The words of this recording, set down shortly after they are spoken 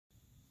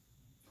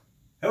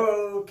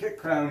Hello, Kit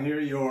Crowne here,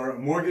 your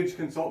mortgage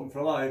consultant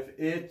for life.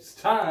 It's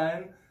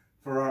time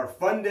for our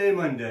Fun Day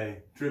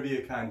Monday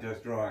trivia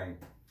contest drawing.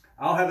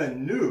 I'll have a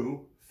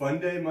new Fun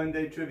Day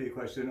Monday trivia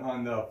question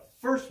on the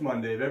first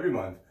Monday of every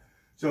month,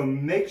 so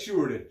make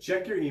sure to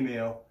check your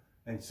email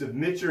and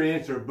submit your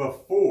answer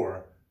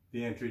before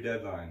the entry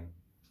deadline.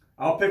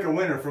 I'll pick a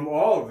winner from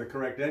all of the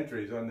correct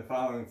entries on the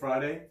following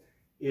Friday.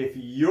 If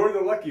you're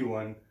the lucky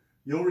one,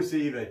 you'll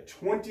receive a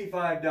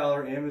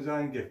 $25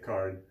 Amazon gift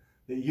card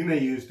that you may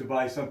use to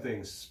buy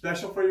something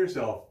special for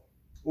yourself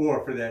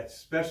or for that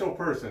special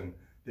person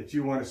that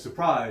you want to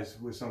surprise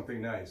with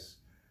something nice.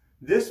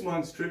 This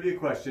month's trivia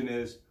question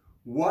is,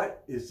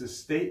 what is the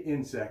state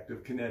insect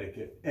of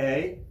Connecticut?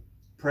 A,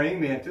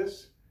 praying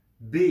mantis,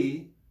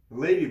 B,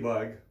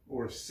 ladybug,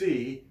 or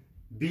C,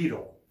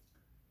 beetle?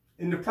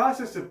 In the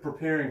process of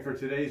preparing for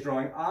today's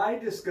drawing, I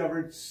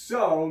discovered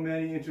so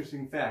many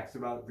interesting facts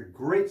about the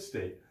great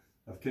state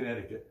of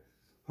Connecticut.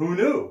 Who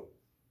knew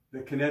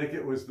that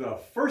Connecticut was the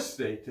first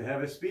state to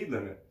have a speed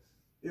limit?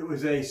 It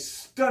was a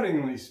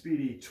stunningly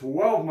speedy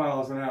 12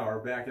 miles an hour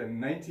back in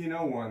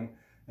 1901,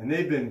 and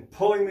they've been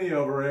pulling me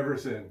over ever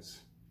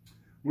since.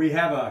 We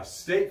have a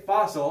state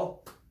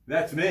fossil,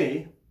 that's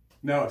me.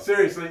 No,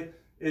 seriously,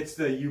 it's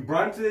the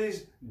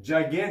Eubrontes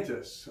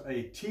Giganteus,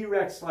 a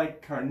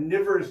T-Rex-like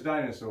carnivorous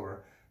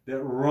dinosaur that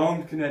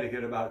roamed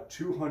Connecticut about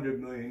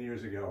 200 million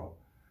years ago.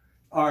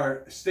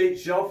 Our state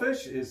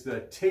shellfish is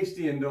the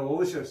tasty and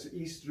delicious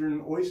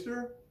Eastern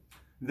Oyster.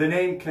 The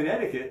name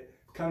Connecticut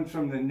comes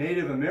from the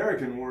Native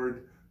American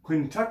word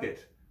quinetucket,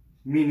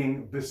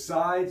 meaning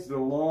besides the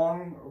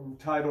long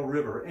tidal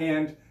river,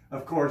 and,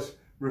 of course,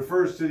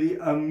 refers to the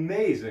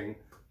amazing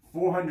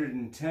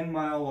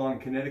 410-mile-long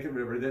Connecticut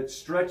River that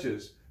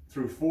stretches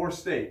through 4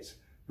 states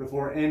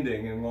before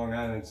ending in Long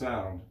Island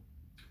Sound.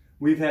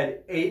 We've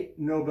had 8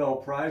 Nobel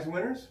Prize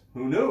winners.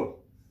 Who knew?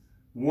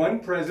 1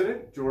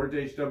 president, George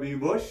H.W.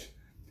 Bush,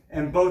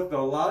 and both the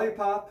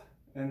lollipop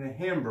and the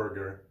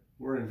hamburger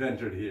were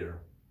invented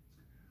here.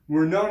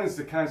 We're known as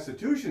the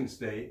Constitution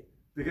State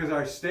because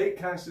our state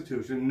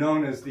constitution,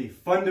 known as the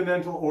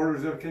Fundamental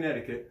Orders of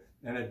Connecticut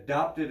and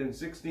adopted in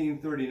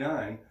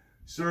 1639,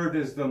 served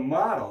as the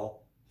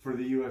model for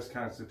the U.S.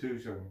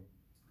 Constitution.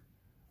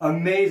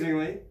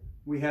 Amazingly,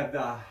 we have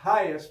the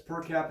highest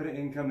per capita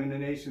income in the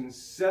nation,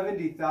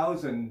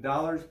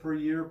 $70,000 per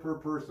year per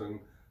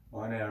person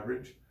on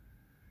average.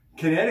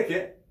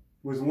 Connecticut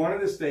was one of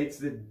the states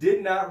that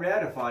did not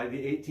ratify the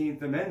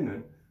 18th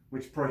Amendment,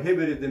 which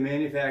prohibited the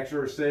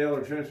manufacture, sale,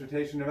 or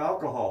transportation of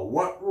alcohol.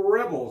 What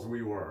rebels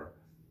we were.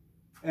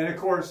 And of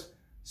course,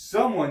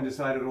 someone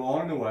decided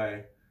along the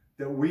way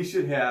that we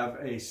should have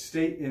a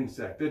state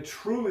insect, a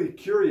truly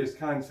curious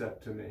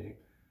concept to me.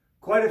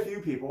 Quite a few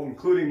people,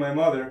 including my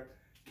mother,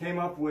 came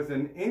up with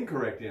an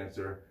incorrect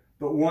answer,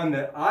 but one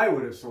that I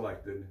would have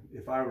selected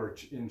if I were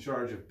in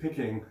charge of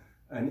picking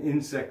an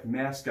insect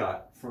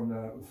mascot from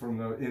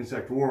the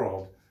insect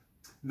world.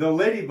 The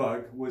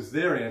ladybug was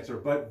their answer,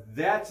 but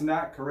that's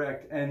not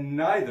correct, and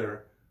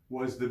neither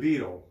was the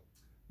beetle.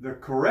 The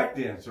correct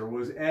answer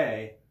was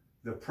A,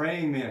 the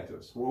praying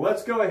mantis. Well,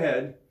 let's go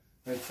ahead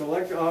and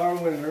select our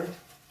winner.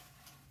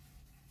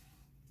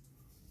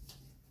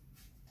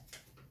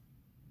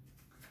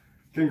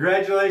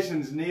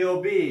 Congratulations,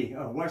 Neil B.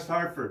 of West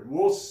Hartford.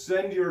 We'll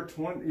send your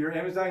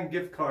Amazon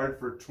gift card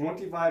for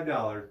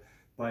 $25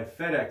 by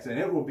FedEx, and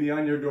it will be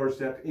on your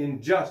doorstep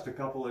in just a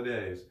couple of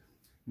days.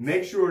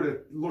 Make sure to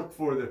look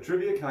for the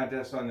trivia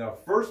contest on the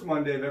first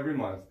Monday of every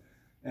month.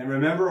 And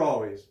remember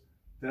always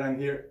that I'm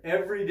here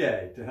every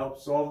day to help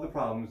solve the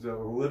problems that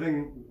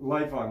living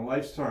life on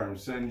life's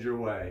terms sends your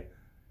way.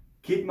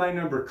 Keep my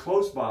number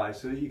close by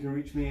so that you can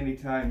reach me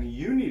anytime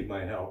you need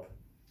my help,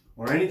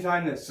 or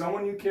anytime that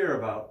someone you care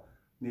about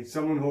needs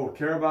someone who will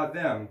care about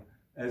them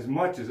as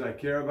much as I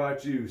care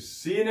about you.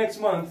 See you next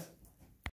month.